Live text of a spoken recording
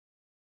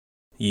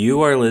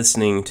You are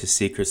listening to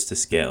Secrets to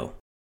Scale.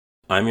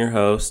 I'm your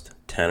host,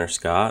 Tanner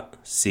Scott,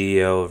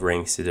 CEO of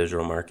Ranksy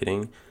Digital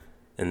Marketing,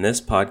 and this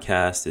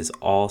podcast is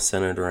all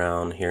centered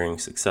around hearing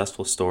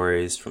successful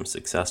stories from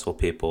successful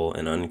people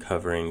and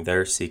uncovering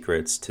their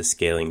secrets to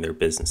scaling their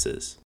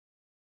businesses.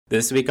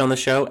 This week on the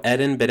show,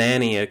 Eden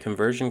Badani, a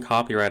conversion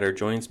copywriter,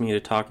 joins me to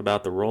talk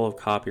about the role of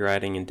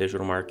copywriting in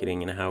digital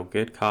marketing and how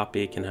good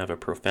copy can have a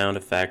profound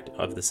effect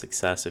of the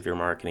success of your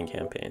marketing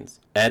campaigns.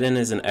 Eden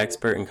is an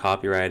expert in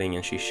copywriting,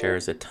 and she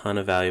shares a ton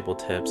of valuable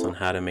tips on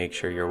how to make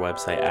sure your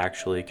website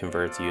actually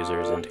converts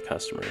users into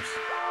customers.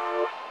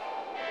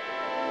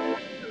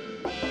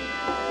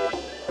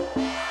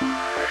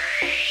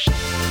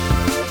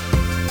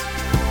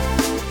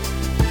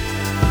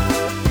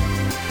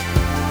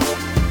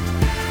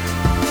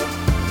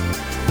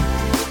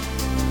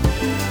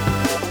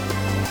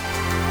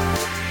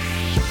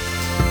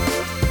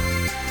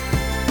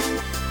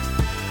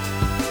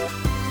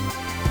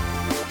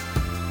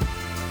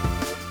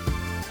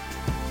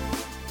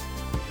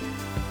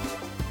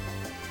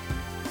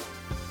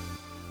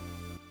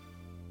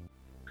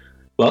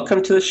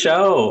 Welcome to the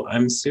show.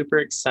 I'm super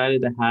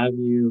excited to have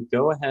you.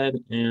 Go ahead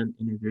and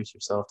introduce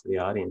yourself to the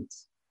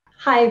audience.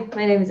 Hi,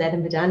 my name is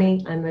Eden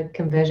Badani. I'm a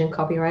conversion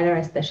copywriter.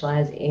 I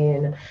specialize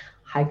in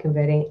high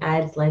converting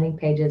ads, landing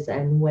pages,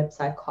 and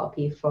website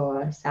copy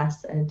for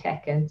SaaS and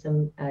tech and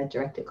some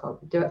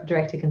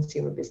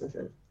direct-to-consumer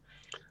businesses.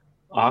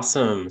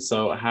 Awesome.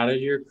 So how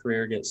did your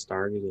career get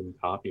started in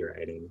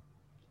copywriting?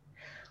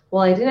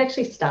 Well, I didn't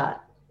actually start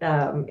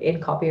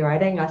in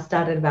copywriting. I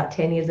started about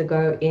 10 years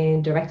ago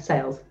in direct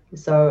sales.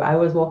 So I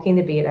was walking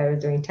the beat. I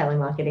was doing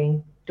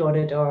telemarketing, door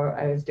to door.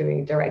 I was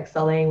doing direct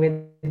selling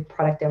with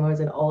product demos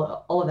and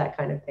all of that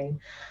kind of thing,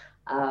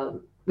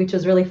 which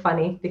was really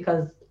funny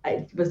because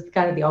it was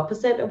kind of the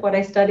opposite of what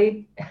I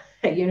studied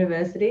at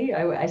university.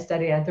 I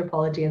studied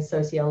anthropology and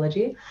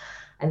sociology,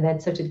 and then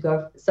so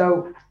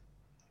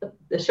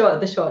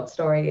the short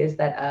story is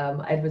that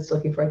I was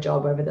looking for a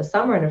job over the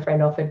summer, and a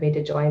friend offered me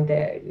to join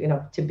there,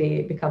 to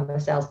become a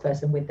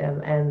salesperson with them,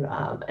 and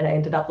I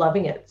ended up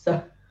loving it.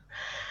 So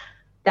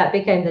that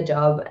became the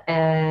job,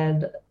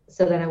 and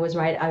so then I was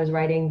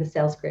writing the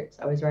sales scripts,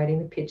 I was writing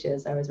the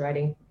pitches, I was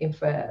writing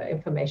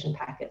information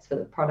packets for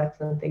the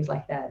products and things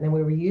like that. And then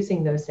we were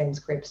using those same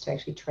scripts to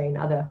actually train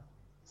other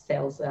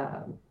sales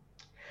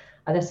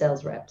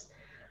reps.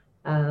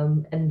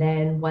 And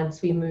then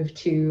once we moved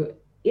to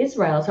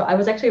Israel, so I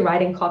was actually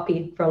writing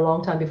copy for a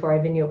long time before I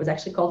even knew it was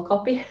actually called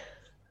copy.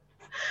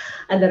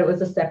 And that it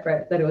was a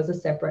separate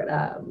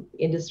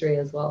industry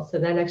as well. So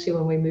then actually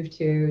when we moved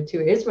to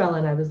Israel,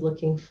 and I was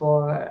looking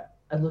for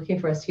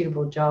a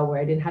suitable job where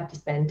I didn't have to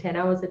spend 10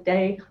 hours a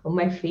day on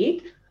my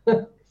feet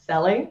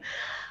selling,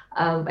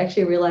 I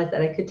actually realized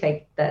that I could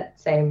take that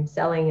same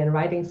selling and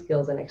writing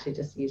skills and actually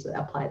just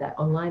apply that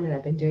online. And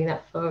I've been doing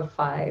that for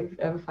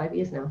over 5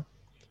 years now.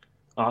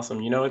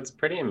 Awesome. It's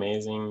pretty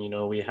amazing.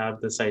 We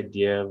have this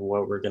idea of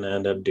what we're going to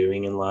end up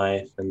doing in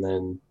life, and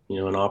then,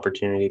 an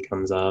opportunity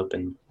comes up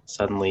and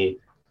suddenly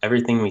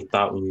everything we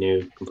thought we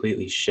knew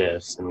completely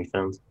shifts, and we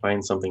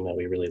find something that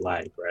we really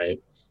like,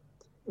 right?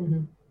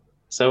 Mm-hmm.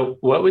 So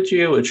what would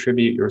you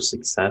attribute your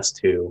success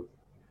to?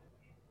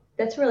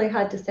 That's really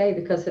hard to say,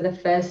 because for the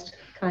first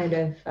kind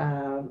of,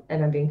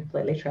 and I'm being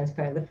completely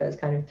transparent, the first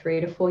kind of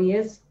 3 to 4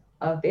 years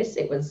of this,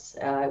 it was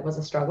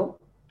a struggle.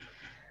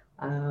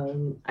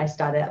 I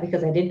started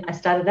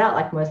out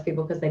like most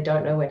people, because they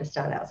don't know where to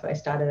start out. So I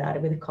started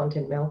out with a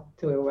content mill.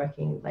 So we were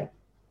working like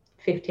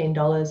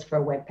 $15 for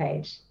a web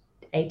page,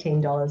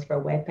 $18 for a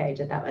web page.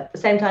 At the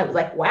same time, it was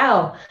like,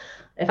 wow,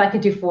 if I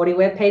could do 40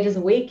 web pages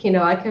a week,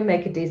 I can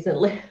make a decent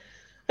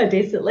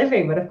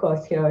living. But of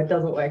course, it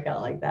doesn't work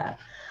out like that.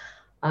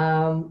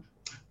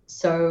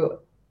 So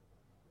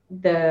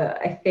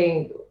I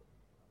think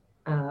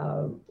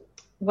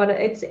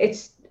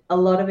it's a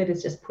lot of it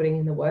is just putting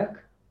in the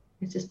work.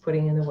 It's just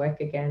putting in the work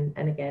again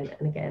and again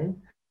and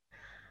again.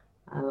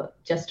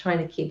 Just trying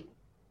to keep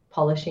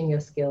polishing your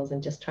skills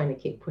and just trying to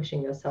keep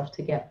pushing yourself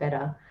to get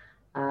better.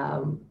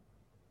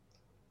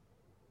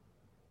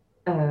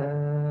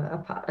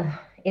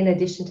 In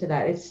addition to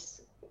that,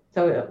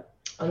 so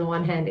on the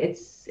one hand,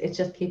 it's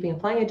just keeping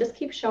applying and just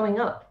keep showing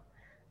up,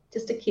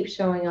 just to keep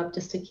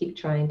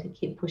trying to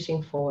keep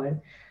pushing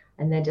forward,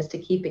 and then just to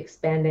keep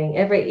expanding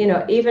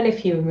even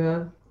if you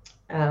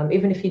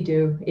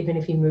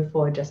move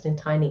forward just in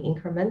tiny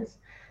increments,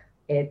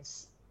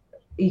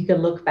 you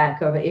can look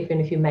back over, even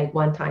if you make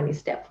one tiny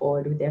step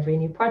forward with every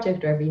new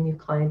project or every new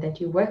client that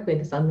you work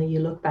with, suddenly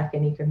you look back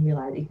and you can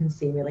realize, you can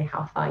see really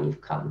how far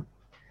you've come.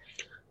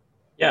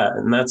 Yeah,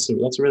 and that's a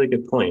really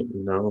good point.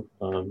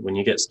 When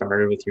you get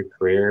started with your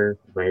career,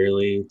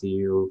 rarely do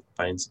you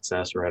find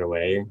success right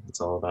away. It's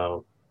all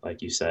about,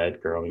 like you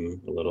said, growing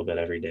a little bit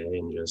every day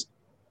and just,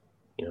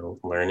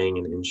 learning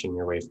and inching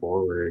your way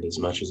forward as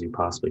much as you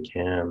possibly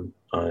can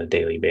on a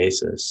daily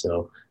basis.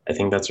 So I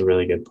think that's a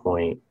really good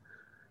point.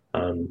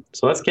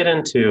 So let's get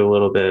into a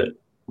little bit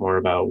more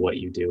about what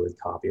you do with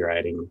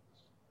copywriting.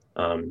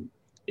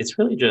 It's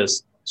really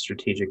just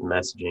strategic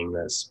messaging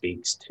that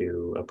speaks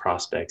to a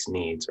prospect's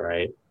needs,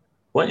 right?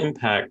 What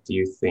impact do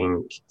you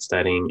think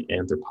studying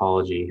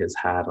anthropology has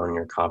had on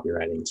your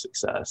copywriting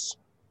success?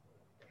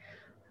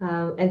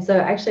 And so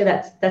actually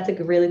that's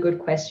a really good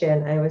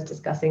question. I was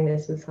discussing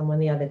this with someone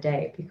the other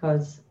day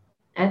because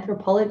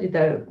anthropology,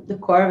 the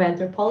core of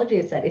anthropology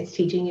is that it's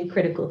teaching you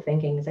critical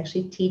thinking. It's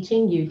actually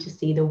teaching you to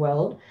see the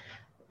world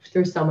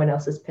through someone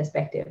else's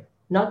perspective.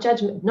 Not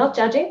judgment, not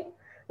judging,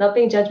 not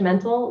being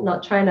judgmental,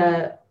 not trying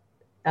to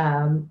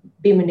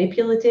be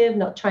manipulative,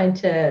 not trying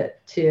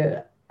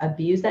to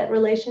abuse that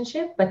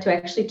relationship, but to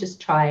actually just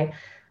try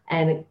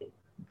and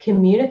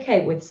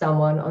communicate with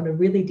someone on a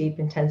really deep,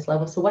 intense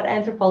level. So what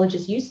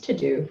anthropologists used to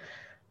do,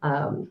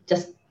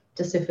 just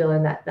to fill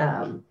in that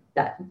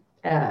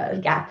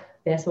gap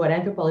there. So what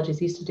anthropologists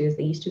used to do is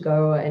they used to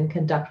go and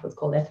conduct what's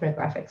called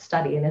ethnographic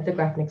study. And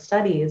ethnographic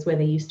study is where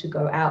they used to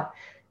go out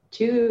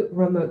to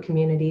remote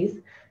communities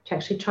to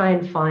actually try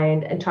and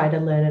find and try to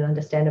learn and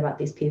understand about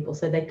these people.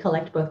 So they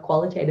collect both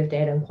qualitative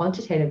data and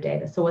quantitative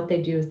data. So what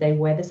they do is they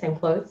wear the same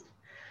clothes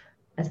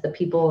as the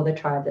people or the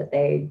tribe that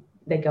they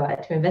go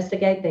out to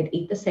investigate. They'd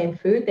eat the same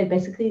food. They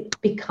basically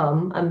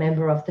become a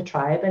member of the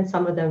tribe. And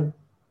some of them,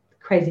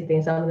 crazy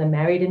things, some of them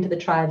married into the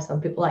tribe.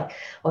 Some people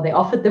or they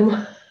offered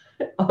them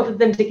offered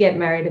them to get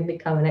married and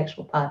become an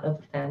actual part of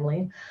the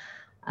family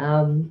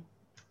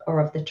or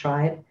of the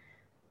tribe.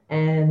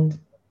 And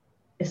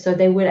so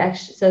they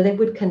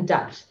would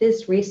conduct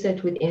this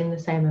research within the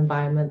same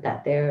environment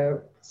that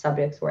their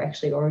subjects were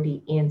actually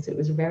already in. So it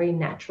was very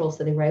natural.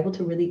 So they were able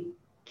to really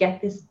get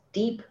this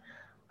deep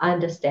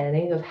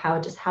understanding of how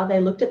they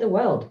looked at the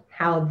world,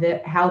 how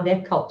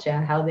their culture,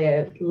 how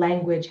their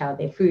language, how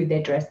their food,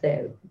 their dress,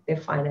 their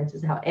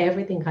finances, how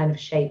everything kind of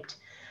shaped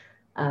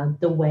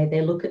the way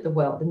they look at the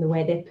world and the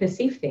way they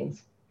perceive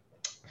things,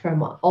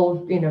 from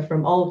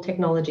old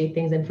technology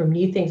things and from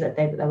new things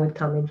that would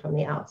come in from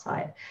the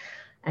outside.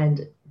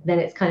 And then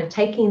it's kind of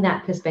taking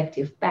that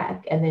perspective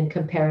back and then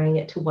comparing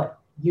it to what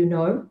you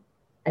know.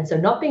 And so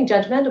not being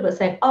judgmental, but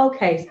saying,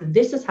 okay, so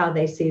this is how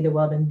they see the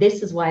world and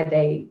this is why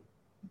they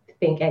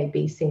think A,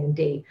 B, C, and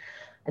D.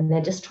 And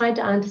then just trying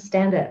to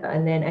understand it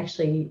and then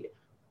actually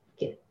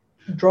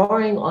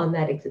drawing on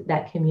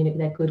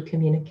that good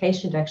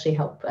communication to actually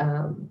help,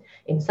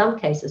 in some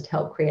cases, to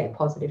help create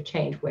positive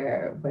change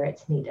where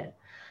it's needed.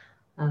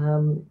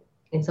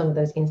 In some of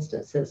those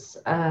instances,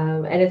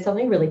 and it's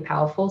something really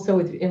powerful. So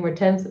in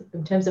terms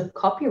of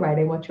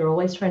copywriting, what you're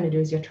always trying to do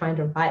is you're trying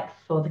to write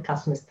for the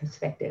customer's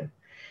perspective,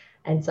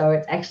 and so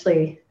it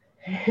actually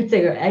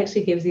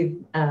gives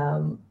you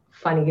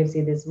gives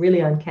you this really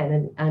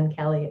uncanny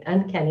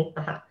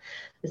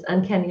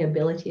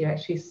ability to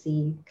actually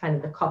see kind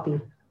of the copy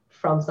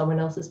from someone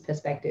else's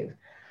perspective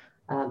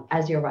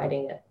as you're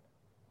writing it.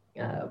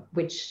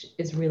 Which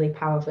is really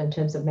powerful in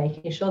terms of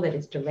making sure that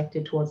it's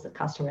directed towards the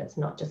customer. It's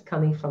not just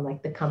coming from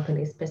like the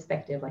company's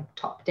perspective, like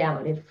top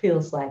down. It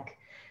feels like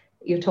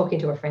you're talking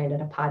to a friend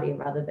at a party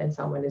rather than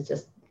someone is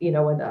just,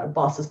 when the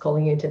boss is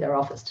calling you into their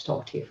office to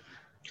talk to you.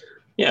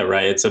 Yeah,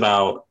 right. It's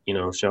about,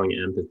 showing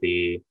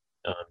empathy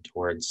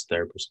towards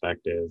their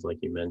perspective,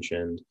 like you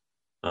mentioned.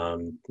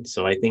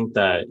 So I think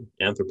that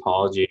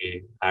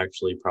anthropology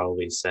actually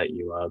probably set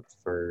you up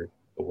for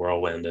a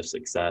whirlwind of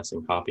success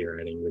in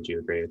copywriting. Would you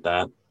agree with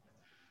that?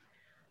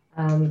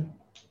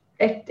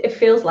 It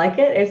feels like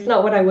it. It's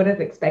not what I would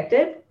have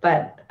expected,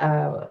 but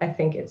I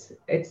think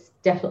it's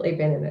definitely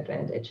been an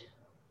advantage.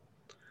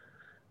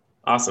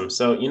 Awesome.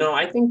 So,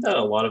 I think that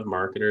a lot of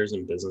marketers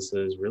and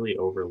businesses really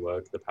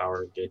overlook the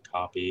power of good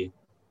copy,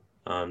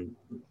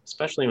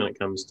 especially when it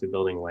comes to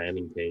building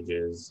landing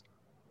pages,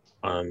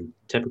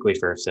 typically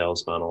for a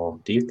sales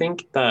funnel. Do you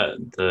think that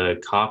the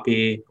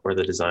copy or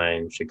the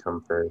design should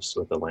come first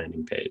with a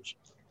landing page?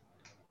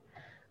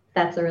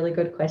 That's a really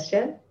good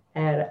question.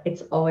 And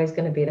it's always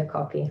going to be the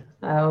copy.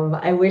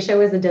 I wish I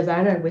was a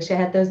designer. I wish I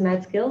had those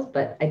mad skills,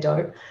 but I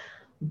don't.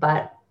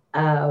 But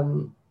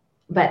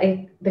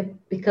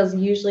because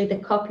usually the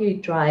copy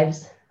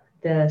drives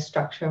the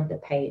structure of the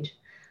page.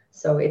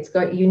 So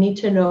you need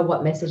to know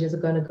what messages are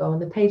going to go on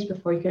the page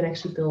before you can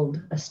actually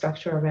build a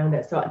structure around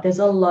it. So there's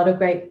a lot of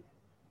great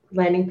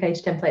landing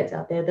page templates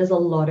out there. There's a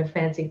lot of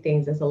fancy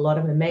things. There's a lot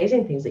of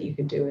amazing things that you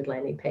can do with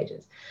landing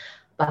pages.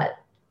 But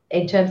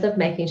in terms of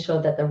making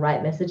sure that the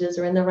right messages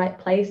are in the right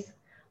place,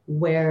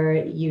 where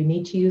you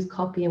need to use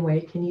copy and where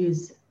you can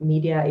use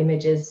media,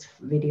 images,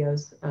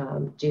 videos,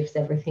 GIFs,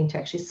 everything to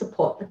actually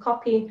support the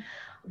copy,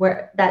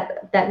 where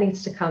that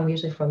needs to come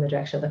usually from the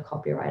direction of the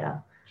copywriter,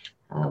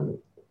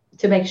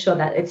 to make sure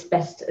that it's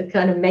best,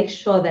 kind of make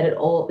sure that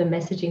the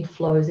messaging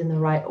flows in the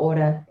right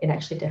order and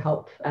actually to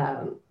help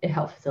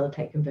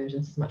facilitate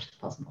conversions as much as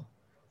possible.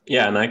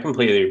 Yeah, and I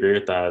completely agree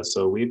with that.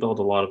 So we build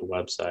a lot of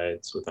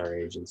websites with our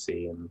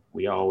agency, and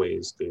we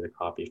always do the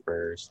copy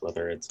first,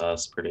 whether it's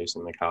us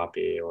producing the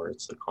copy or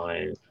it's the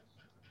client.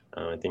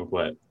 I think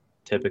what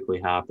typically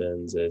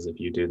happens is if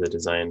you do the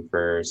design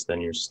first,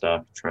 then you're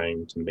stuck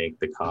trying to make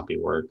the copy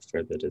work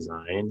for the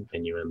design,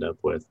 and you end up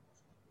with,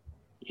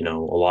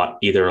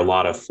 either a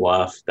lot of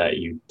fluff that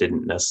you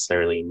didn't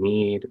necessarily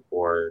need,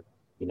 or,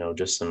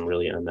 just some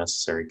really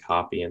unnecessary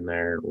copy in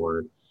there,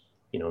 or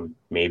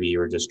maybe you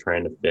were just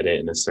trying to fit it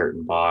in a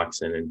certain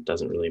box and it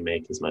doesn't really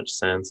make as much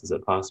sense as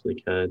it possibly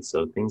could.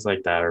 So things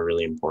like that are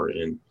really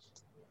important.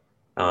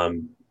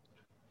 Um,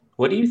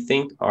 what do you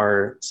think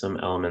are some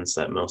elements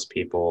that most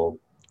people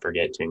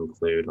forget to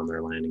include on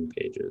their landing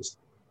pages?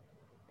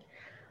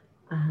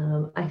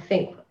 I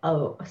think,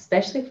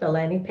 especially for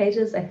landing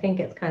pages, I think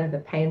it's kind of a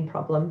pain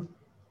problem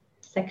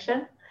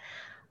section.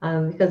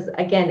 Because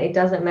again, it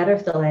doesn't matter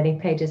if the landing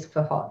page is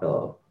for hot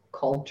or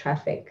cold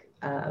traffic.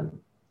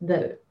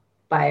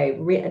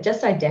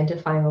 Just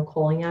identifying or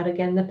calling out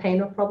again the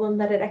pain or problem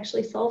that it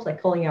actually solves,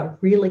 like calling out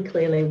really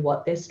clearly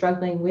what they're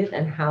struggling with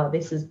and how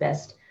this is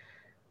best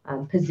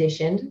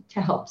positioned to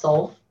help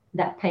solve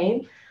that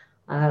pain.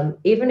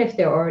 Even if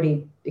they're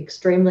already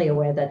extremely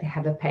aware that they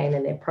have a pain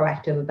and they're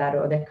proactive about it,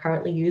 or they're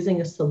currently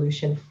using a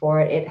solution for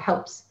it, it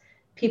helps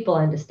people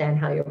understand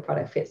how your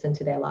product fits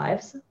into their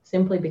lives,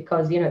 simply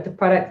because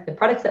the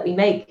products that we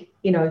make,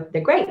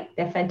 they're great,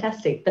 they're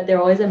fantastic, but they're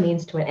always a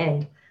means to an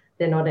end.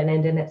 They're not an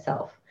end in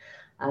itself.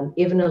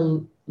 Even a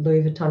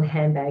Louis Vuitton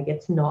handbag,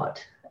 it's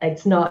not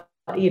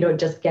you don't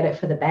just get it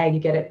for the bag, you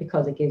get it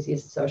because it gives you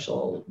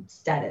social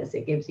status,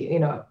 it gives you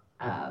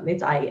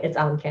it's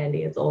arm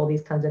candy, it's all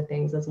these kinds of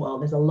things as well.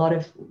 There's a lot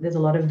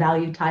of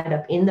value tied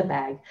up in the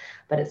bag,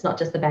 but it's not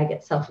just the bag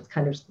itself, it's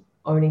kind of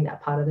owning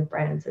that part of the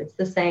brand. So it's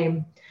the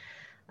same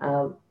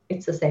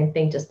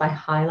thing, just by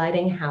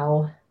highlighting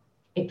how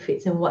it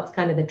fits and what's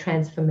kind of the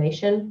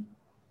transformation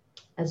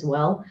as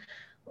well,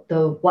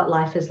 what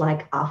life is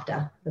like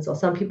after as well.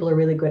 Some people are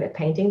really good at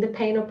painting the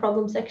pain or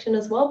problem section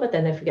as well, but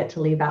then they forget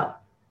to leave out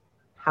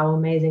how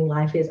amazing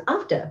life is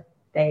after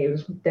they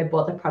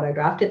bought the product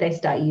or after they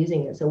start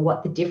using it. So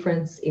what the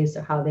difference is,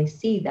 or how they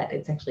see that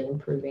it's actually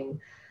improving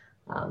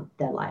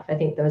their life. I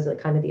think those are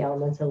kind of the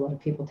elements that a lot of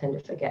people tend to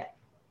forget.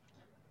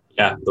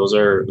 Yeah, those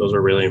are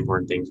really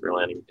important things for a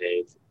landing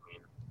page.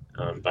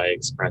 By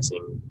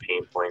expressing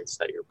pain points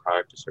that your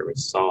product or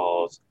service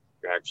solves,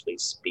 you're actually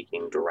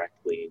speaking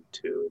directly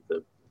to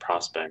the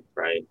prospect,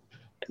 right?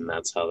 And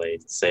that's how they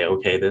say,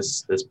 okay,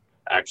 this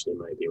actually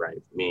might be right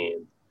for me.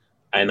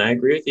 And I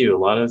agree with you. A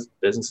lot of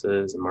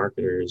businesses and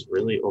marketers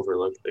really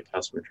overlook the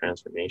customer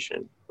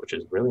transformation, which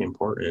is really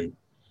important.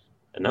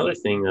 Another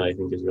thing that I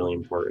think is really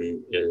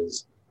important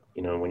is,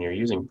 when you're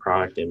using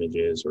product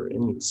images or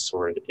any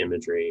sort of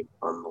imagery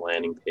on the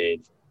landing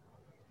page,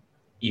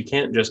 you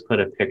can't just put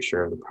a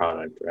picture of the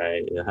product,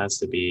 right? It has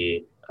to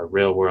be a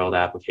real world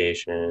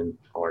application,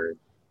 or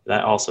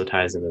that also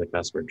ties into the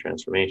customer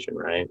transformation,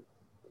 right?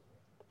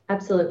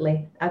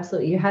 Absolutely.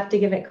 You have to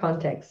give it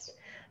context.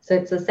 So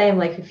it's the same,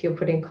 like if you're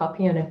putting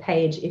copy on a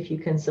page, if you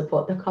can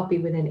support the copy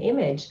with an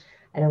image,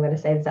 and I'm going to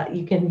say that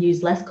you can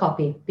use less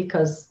copy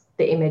because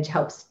the image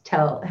the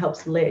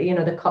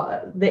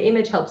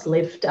image helps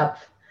lift up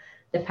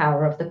the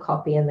power of the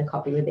copy and the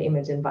copy with the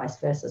image, and vice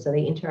versa. So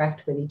they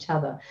interact with each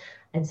other.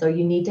 And so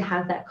you need to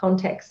have that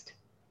context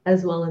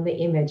as well in the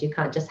image. You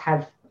can't just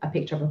have a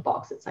picture of a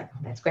box. It's like, oh,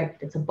 that's great,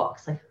 but it's a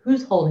box. Like,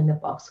 who's holding the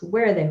box?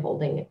 Where are they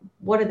holding it?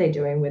 What are they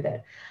doing with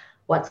it?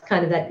 What's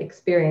kind of that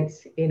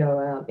experience, in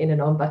an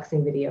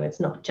unboxing video? It's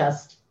not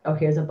just, oh,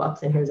 here's a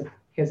box and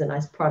here's a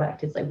nice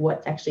product. It's like,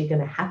 what's actually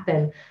going to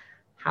happen?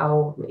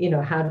 How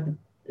do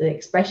the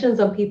expressions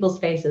on people's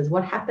faces,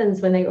 what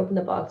happens when they open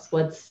the box?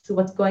 What's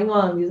going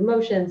on? These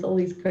emotions, all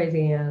these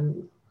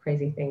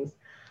crazy things.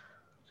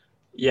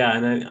 Yeah,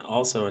 and then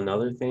also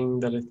another thing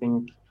that I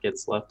think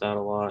gets left out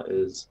a lot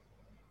is,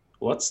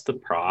 what's the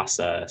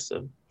process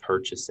of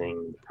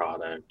purchasing the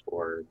product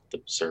or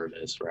the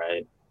service,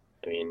 right?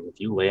 I mean, if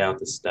you lay out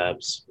the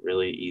steps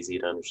really easy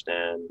to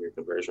understand, your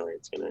conversion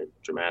rate's going to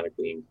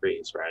dramatically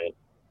increase, right?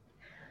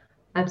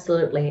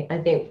 Absolutely. I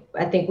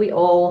think we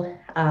all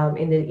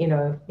in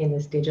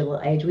this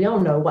digital age, we all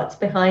know what's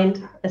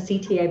behind a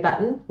CTA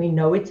button. We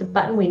know it's a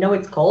button. We know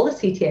it's called a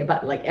CTA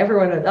button. Like,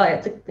 everyone knows,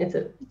 oh, it's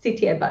a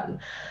CTA button.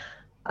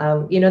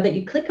 That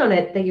you click on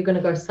it, that you're going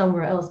to go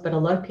somewhere else. But a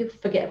lot of people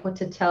forget what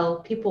to tell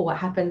people what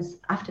happens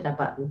after that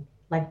button.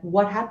 Like,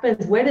 what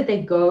happens? Where did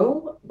they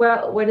go?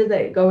 Where do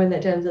they go in the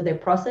terms of their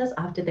process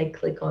after they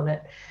click on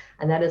it?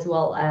 And that as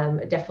well,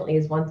 definitely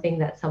is one thing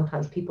that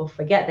sometimes people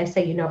forget. They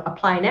say,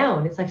 apply now.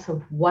 And it's like,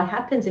 so what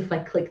happens if I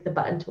click the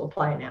button to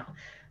apply now?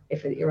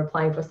 If you're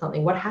applying for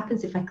something, what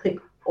happens if I click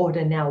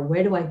order now?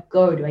 Where do I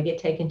go? Do I get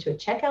taken to a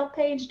checkout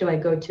page? Do I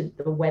go to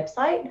the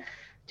website?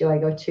 Do I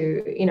go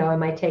to,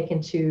 am I taken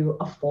to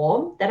a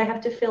form that I have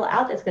to fill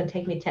out? That's going to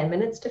take me 10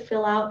 minutes to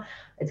fill out.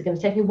 It's going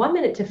to take me 1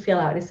 minute to fill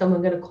out. Is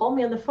someone going to call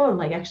me on the phone?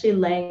 Like, actually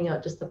laying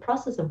out just the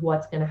process of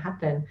what's going to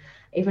happen,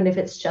 even if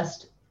it's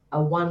just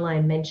a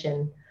one-line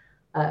mention,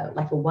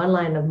 like a one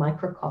line of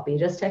micro copy,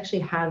 just to actually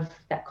have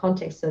that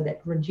context, so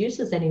that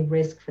reduces any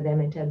risk for them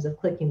in terms of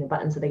clicking the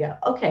button. So they go,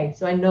 okay,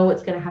 so I know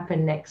what's going to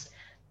happen next.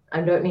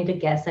 I don't need to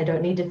guess. I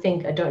don't need to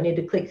think. I don't need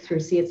to click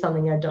through, see it's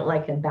something I don't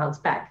like, and bounce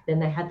back. Then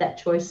they had that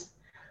choice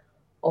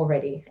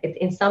already.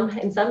 In some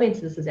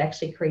instances,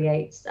 actually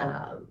creates,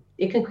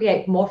 it can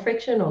create more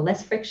friction or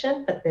less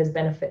friction, but there's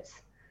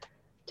benefits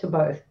to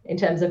both. In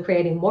terms of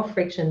creating more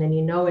friction, then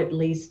at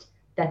least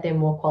that they're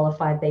more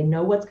qualified. They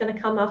know what's going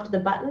to come after the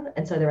button,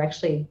 and so they're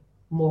actually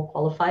more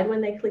qualified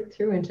when they click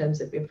through in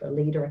terms of if a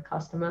lead or a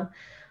customer.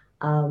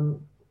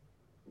 So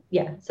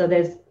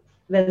there's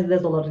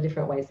a lot of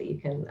different ways that you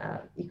can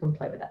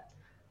play with that.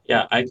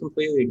 Yeah, I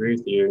completely agree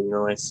with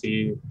you. I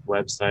see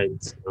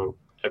websites,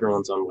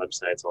 everyone's on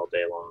websites all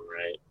day long,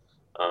 right?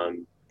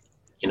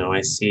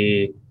 I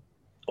see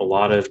a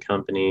lot of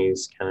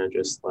companies kind of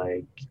just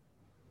like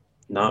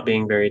not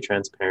being very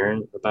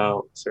transparent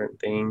about certain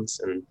things.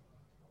 And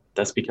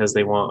that's because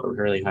they want a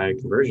really high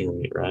conversion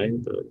rate, right?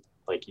 But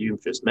like you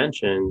just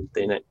mentioned,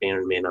 they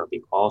may not be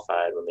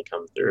qualified when they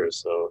come through.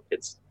 So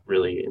it's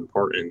really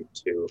important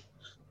to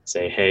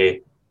say,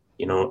 hey,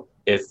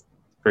 if,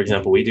 for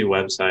example, we do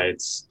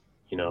websites,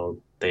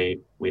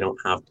 we don't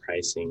have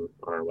pricing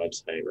on our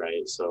website,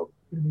 right? So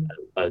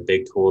a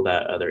big tool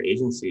that other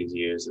agencies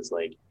use is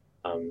like,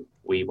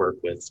 we work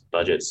with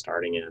budgets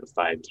starting at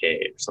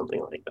 5K or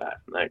something like that.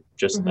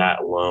 And that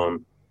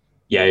alone,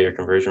 yeah, your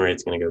conversion rate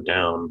is going to go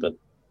down, but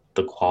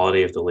the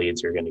quality of the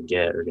leads you're going to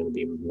get are going to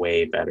be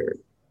way better.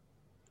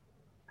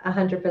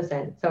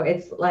 100%. So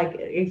it's like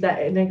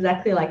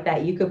exactly like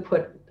that. You could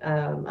put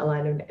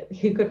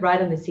you could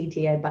write on the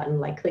CTA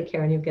button, like click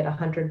here and you get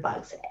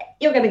 $100.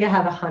 You're going to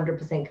have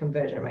 100%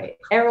 conversion rate.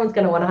 Everyone's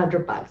going to want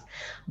 $100.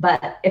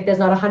 But if there's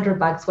not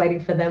 $100 waiting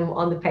for them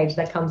on the page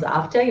that comes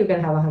after, you're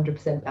going to have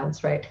 100%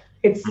 bounce rate.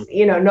 It's,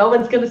 no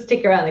one's going to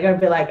stick around. They're going to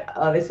be like,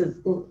 oh, this is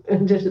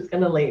just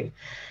going to leave.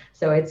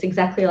 So it's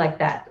exactly like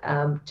that.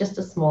 Just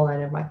a small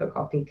line of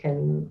microcopy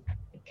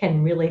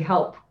can really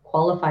help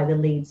qualify the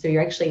leads. So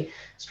you're actually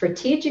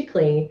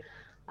strategically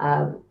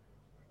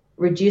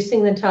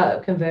reducing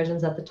the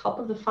conversions at the top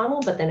of the funnel,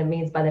 but then it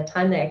means by the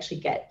time they actually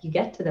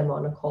get to them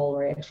on a call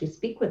or actually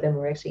speak with them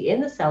or actually in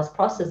the sales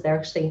process, they're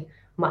actually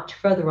much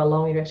further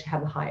along. You actually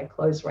have a higher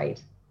close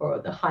rate or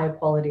the higher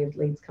quality of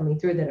leads coming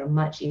through that are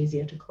much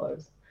easier to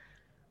close.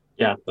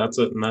 Yeah, that's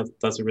a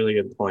really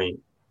good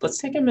point. Let's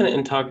take a minute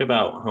and talk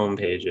about home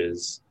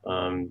pages.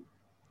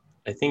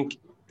 I think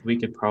we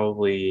could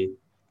probably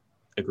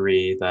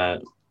agree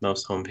that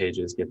most home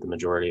pages get the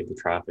majority of the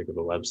traffic of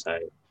a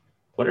website.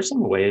 What are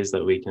some ways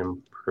that we can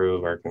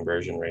improve our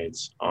conversion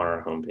rates on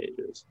our home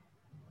pages?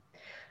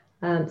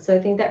 So I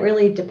think that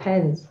really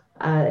depends.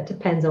 It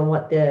depends on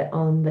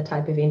on the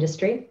type of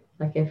industry.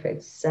 Like if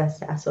it's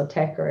SaaS or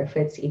tech, or if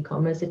it's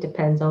e-commerce, it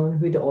depends on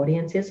who the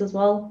audience is as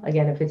well.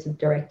 Again, if it's a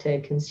direct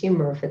to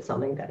consumer, if it's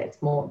something that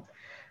it's more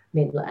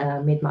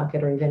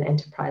mid-market or even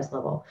enterprise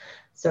level.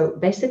 So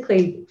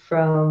basically,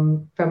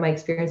 from my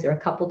experience, there are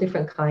a couple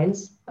different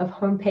kinds of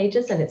home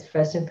pages, and it's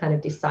first in kind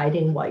of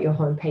deciding what your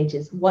home page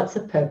is. What's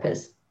the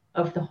purpose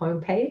of the home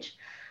page?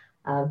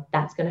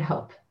 That's going to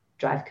help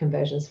drive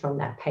conversions from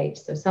that page.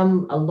 So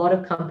a lot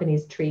of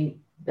companies treat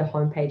the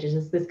home pages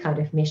as this kind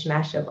of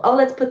mishmash of, oh,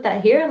 let's put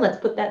that here and let's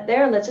put that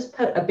there and let's just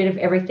put a bit of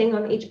everything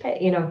on each page,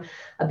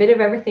 a bit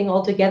of everything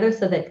all together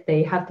so that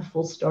they have the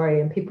full story,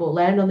 and people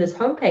land on this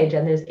homepage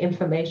and there's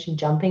information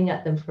jumping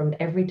at them from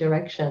every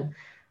direction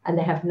and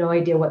they have no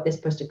idea what they're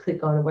supposed to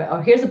click on.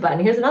 Oh, here's a button,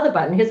 here's another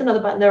button, here's another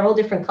button. They're all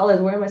different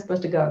colors. Where am I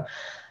supposed to go?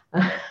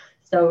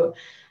 So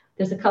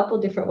there's a couple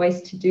different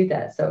ways to do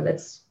that. So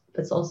that's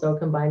also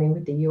combining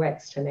with the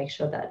UX to make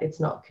sure that it's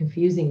not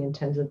confusing in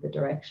terms of the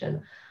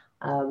direction.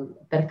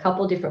 But a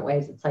couple different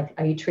ways. It's like,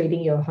 are you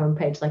treating your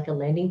homepage like a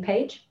landing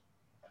page?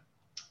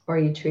 Or are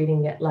you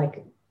treating it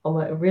like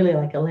really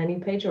like a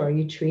landing page? Or are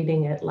you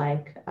treating it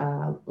like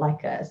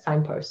a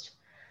signpost?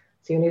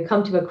 So when you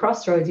come to a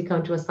crossroads, you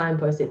come to a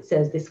signpost, it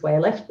says this way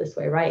left, this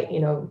way right.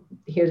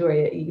 Here's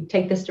where you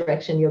take this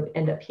direction, you'll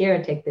end up here,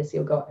 and take this,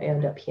 you'll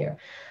end up here.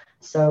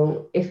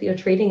 So if you're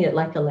treating it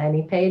like a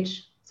landing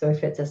page, so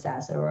if it's a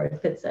SaaS or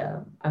if it's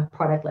a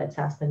product-led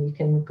SaaS, then you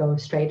can go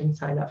straight and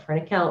sign up for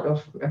an account or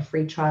a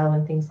free trial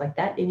and things like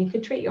that. And you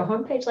can treat your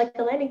homepage like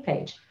a landing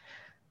page.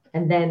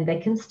 And then they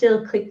can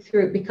still click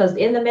through, because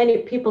in the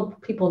menu,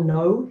 people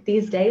know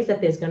these days that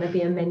there's going to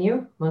be a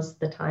menu most of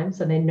the time.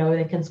 So they know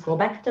they can scroll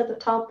back to the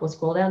top or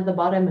scroll down to the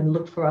bottom and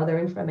look for other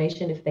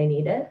information if they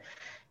need it.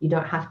 You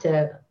don't have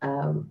to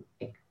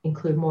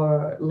include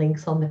more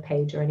links on the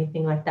page or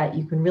anything like that.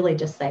 You can really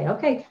just say,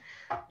 okay,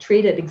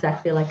 treat it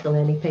exactly like a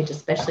landing page,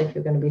 especially if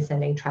you're going to be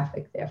sending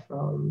traffic there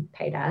from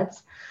paid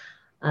ads.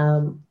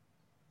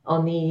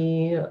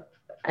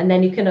 And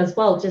then you can as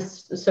well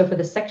so for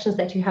the sections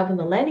that you have on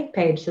the landing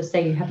page, so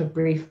say you have a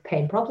brief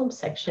pain problem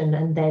section,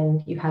 and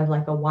then you have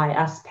like a why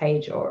us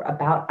page or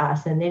about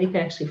us, and then you can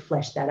actually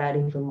flesh that out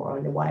even more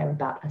on the why or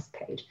about us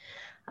page.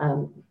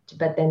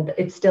 But then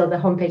it's still, the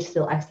homepage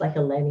still acts like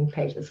a landing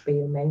page. That's for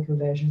your main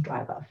conversion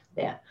driver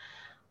there.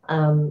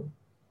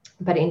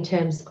 But in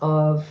terms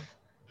of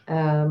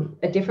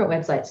a different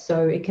website,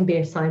 so it can be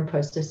a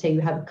signpost to say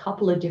you have a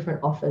couple of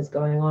different offers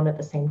going on at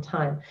the same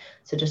time.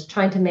 So just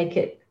trying to make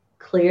it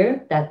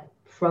clear that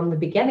from the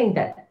beginning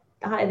that,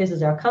 hi, this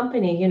is our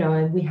company,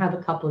 and we have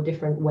a couple of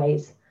different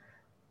ways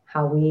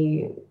how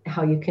you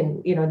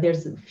can,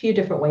 there's a few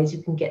different ways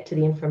you can get to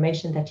the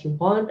information that you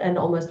want, and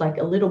almost like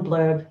a little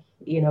blurb,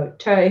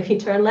 if you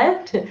turn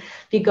left,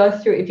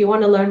 if you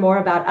want to learn more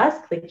about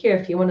us, click here.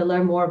 If you want to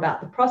learn more about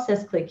the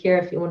process, click here.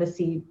 If you want to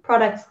see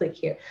products, click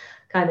here.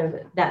 kind of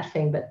that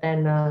thing. But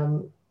then,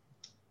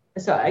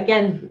 so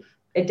again,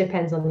 it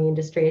depends on the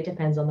industry, it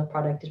depends on the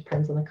product, it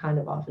depends on the kind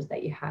of offers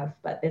that you have.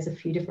 But there's a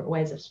few different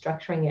ways of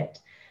structuring it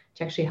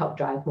to actually help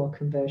drive more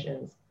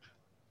conversions.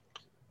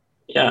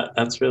 Yeah,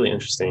 that's really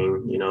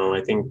interesting.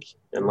 I think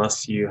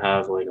unless you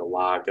have like a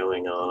lot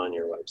going on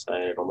your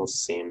website, it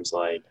almost seems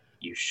like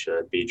you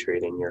should be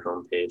treating your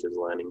homepage as a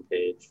landing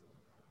page.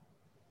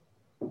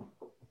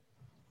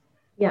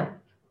 Yeah,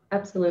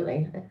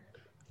 absolutely.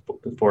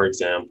 For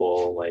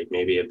example, like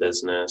maybe a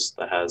business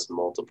that has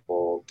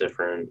multiple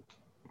different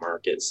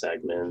market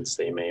segments,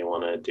 they may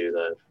want to do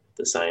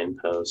the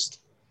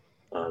signpost.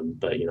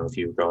 But if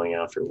you're going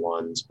after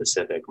one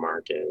specific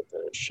market,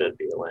 then it should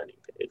be a landing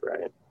page,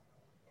 right?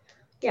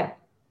 Yeah.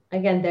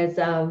 Again, there's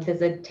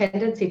a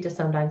tendency to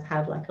sometimes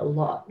have like a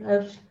lot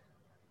of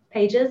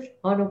pages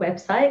on a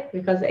website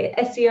because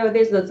SEO,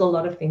 there's a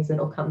lot of things that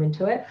will come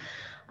into it.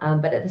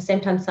 But at the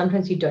same time,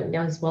 sometimes you don't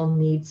as well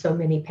need so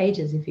many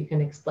pages if you can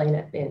explain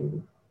it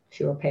in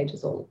fewer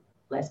pages or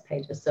less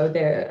pages. So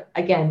there,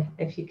 again,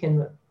 if you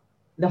can,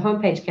 the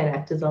homepage can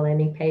act as a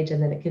landing page,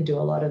 and then it can do a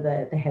lot of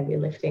the heavy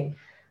lifting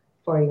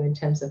for you in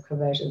terms of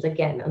conversions.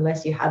 Again,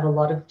 unless you have a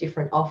lot of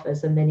different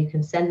offers, and then you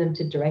can send them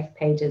to direct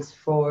pages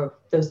for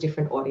those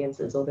different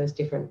audiences or those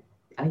different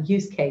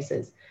use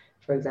cases,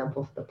 for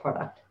example, for the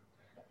product.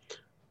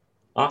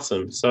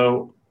 Awesome.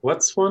 So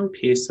what's one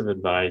piece of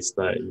advice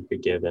that you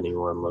could give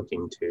anyone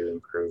looking to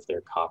improve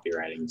their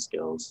copywriting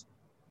skills?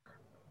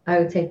 I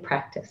would say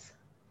practice.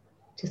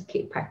 Just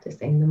keep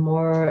practicing. The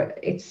more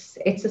it's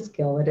a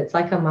skill, and it's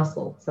like a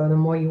muscle. So the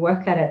more you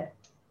work at it,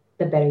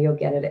 the better you'll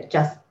get at it,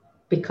 just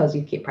because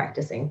you keep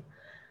practicing,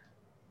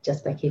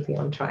 just by keeping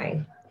on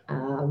trying.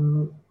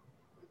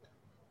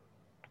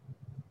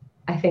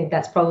 I think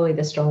that's probably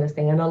the strongest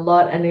thing.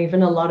 And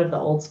even a lot of the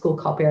old school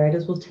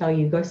copywriters will tell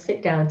you, go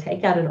sit down,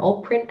 take out an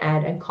old print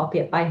ad and copy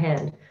it by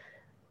hand.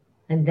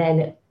 And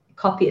then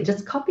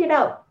just copy it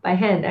out by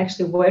hand,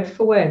 actually word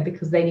for word,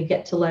 because then you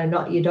get to learn.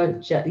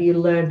 You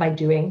learn by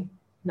doing,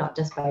 not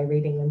just by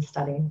reading and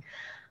studying.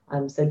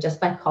 So just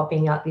by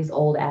copying out these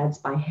old ads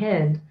by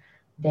hand,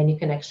 then you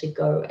can actually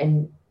go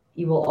and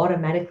you will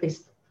automatically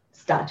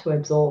start to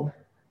absorb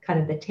kind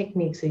of the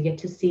techniques. So you get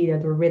to see the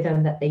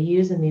rhythm that they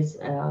use in these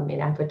in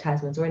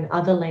advertisements or in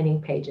other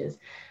landing pages,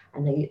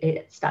 and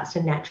it starts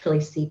to naturally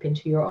seep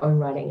into your own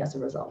writing as a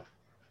result.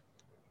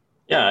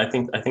 Yeah, I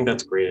think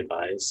that's great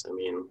advice. I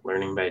mean,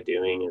 learning by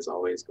doing is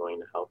always going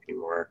to help you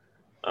more.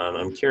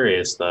 I'm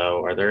curious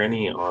though, are there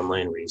any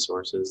online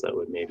resources that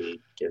would maybe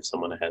give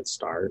someone a head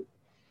start?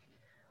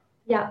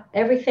 Yeah,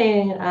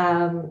 everything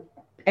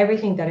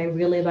that I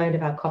really learned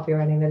about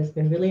copywriting that has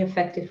been really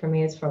effective for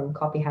me is from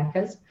Copy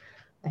Hackers.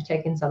 I've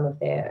taken some of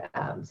their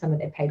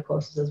paid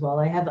courses as well.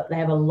 They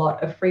have a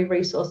lot of free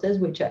resources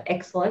which are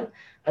excellent,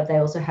 but they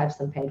also have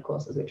some paid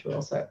courses which are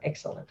also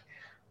excellent.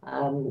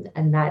 And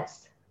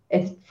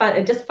it's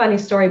fun. Just a funny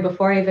story.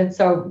 Before I even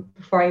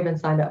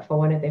signed up for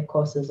one of their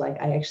courses, like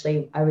I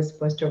was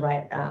supposed to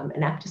write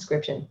an app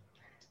description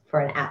for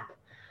an app,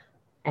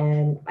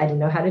 and I didn't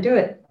know how to do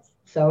it.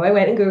 So I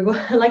went and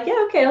Googled, like,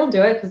 yeah, okay, I'll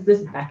do it, because this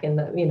is back in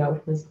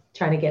was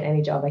trying to get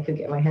any job I could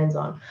get my hands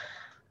on.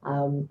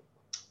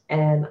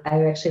 And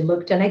I actually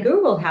looked and I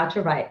Googled how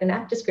to write an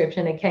app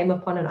description. I came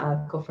upon an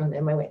article from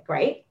them. I went,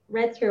 great,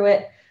 read through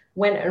it,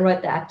 went and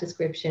wrote the app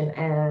description.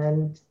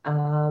 And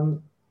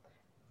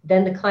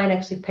then the client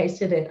actually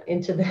pasted it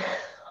into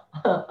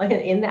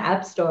in the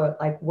app store,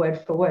 like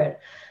word for word.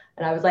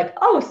 And I was like,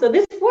 oh, so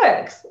this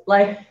works.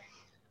 Like,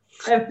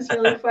 it was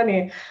really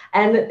funny.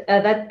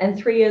 And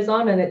 3 years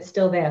on, and it's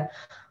still there.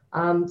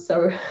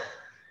 So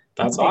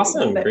that's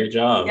awesome. Great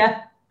job.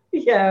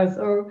 Yeah.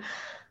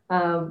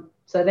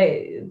 So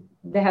they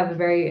have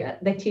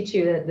they teach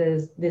you that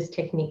there's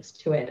techniques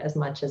to it as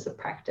much as a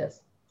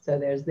practice. So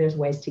there's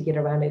ways to get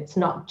around it. It's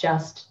not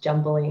just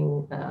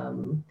jumbling.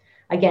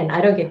 Again,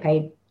 I don't get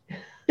paid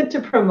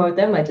to promote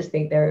them. I just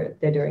think they're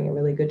doing a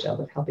really good job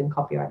of helping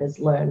copywriters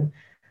learn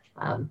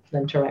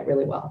to write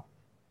really well.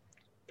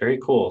 Very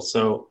cool.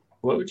 So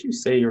what would you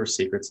say your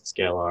secrets to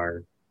scale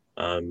are?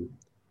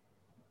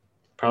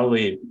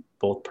 Probably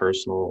both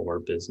personal or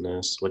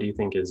business. What do you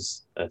think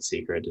is a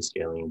secret to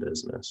scaling a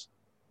business?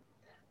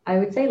 I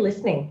would say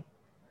listening,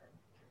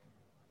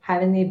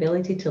 having the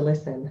ability to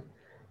listen.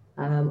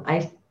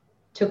 I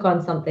took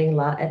on something in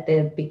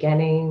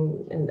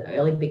the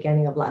early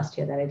beginning of last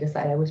year, that I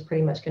decided I was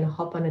pretty much going to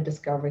hop on a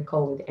discovery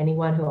call with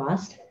anyone who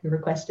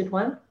requested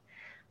one.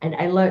 And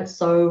I learned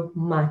so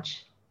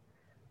much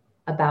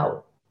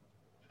about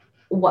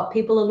what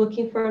people are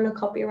looking for in a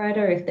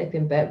copywriter, if they've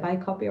been burnt by a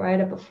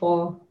copywriter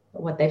before,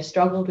 what they've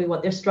struggled with,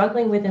 what they're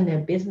struggling with in their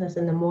business.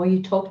 And the more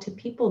you talk to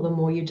people, the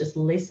more you just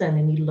listen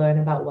and you learn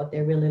about what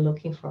they're really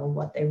looking for and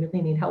what they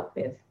really need help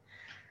with.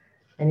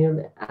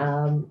 And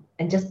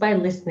just by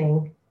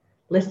listening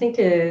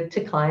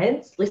to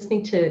clients,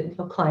 listening to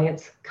your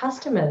clients'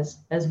 customers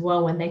as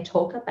well, when they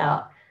talk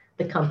about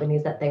the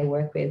companies that they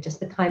work with, just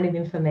the kind of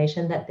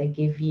information that they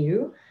give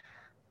you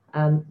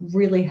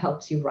really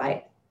helps you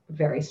write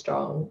very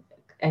strong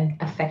and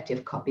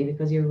effective copy,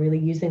 because you're really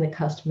using the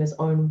customer's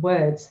own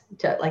words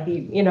to, like,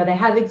 they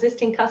have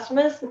existing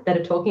customers that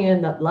are talking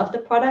and that love the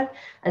product,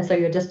 and so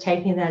you're just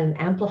taking that and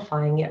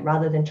amplifying it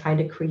rather than trying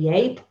to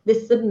create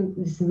this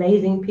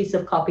amazing piece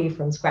of copy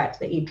from scratch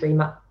that you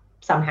dream up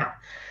somehow,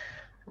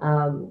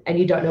 and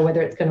you don't know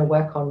whether it's going to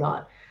work or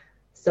not.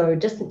 So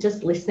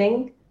just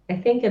listening, I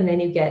think, and then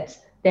you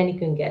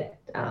can get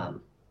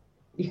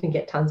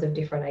tons of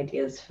different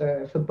ideas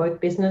for both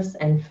business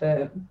and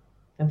for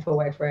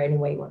any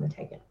way you want to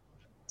take it.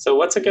 So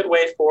what's a good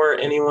way for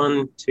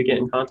anyone to get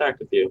in contact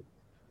with you?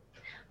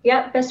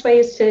 Yeah, best way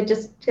is to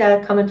just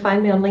come and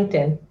find me on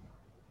LinkedIn.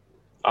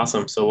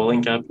 Awesome. So we'll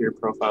link up your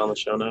profile in the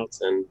show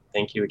notes, and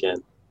thank you again.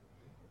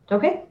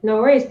 Okay, no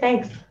worries.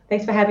 Thanks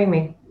for having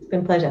me. It's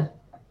been a pleasure.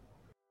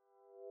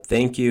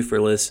 Thank you for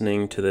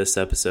listening to this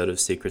episode of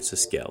Secrets to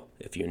Scale.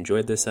 If you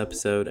enjoyed this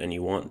episode and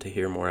you want to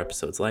hear more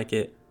episodes like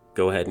it,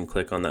 go ahead and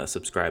click on that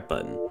subscribe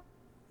button.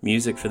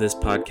 Music for this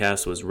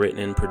podcast was written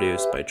and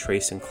produced by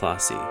Trace and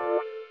Clossy.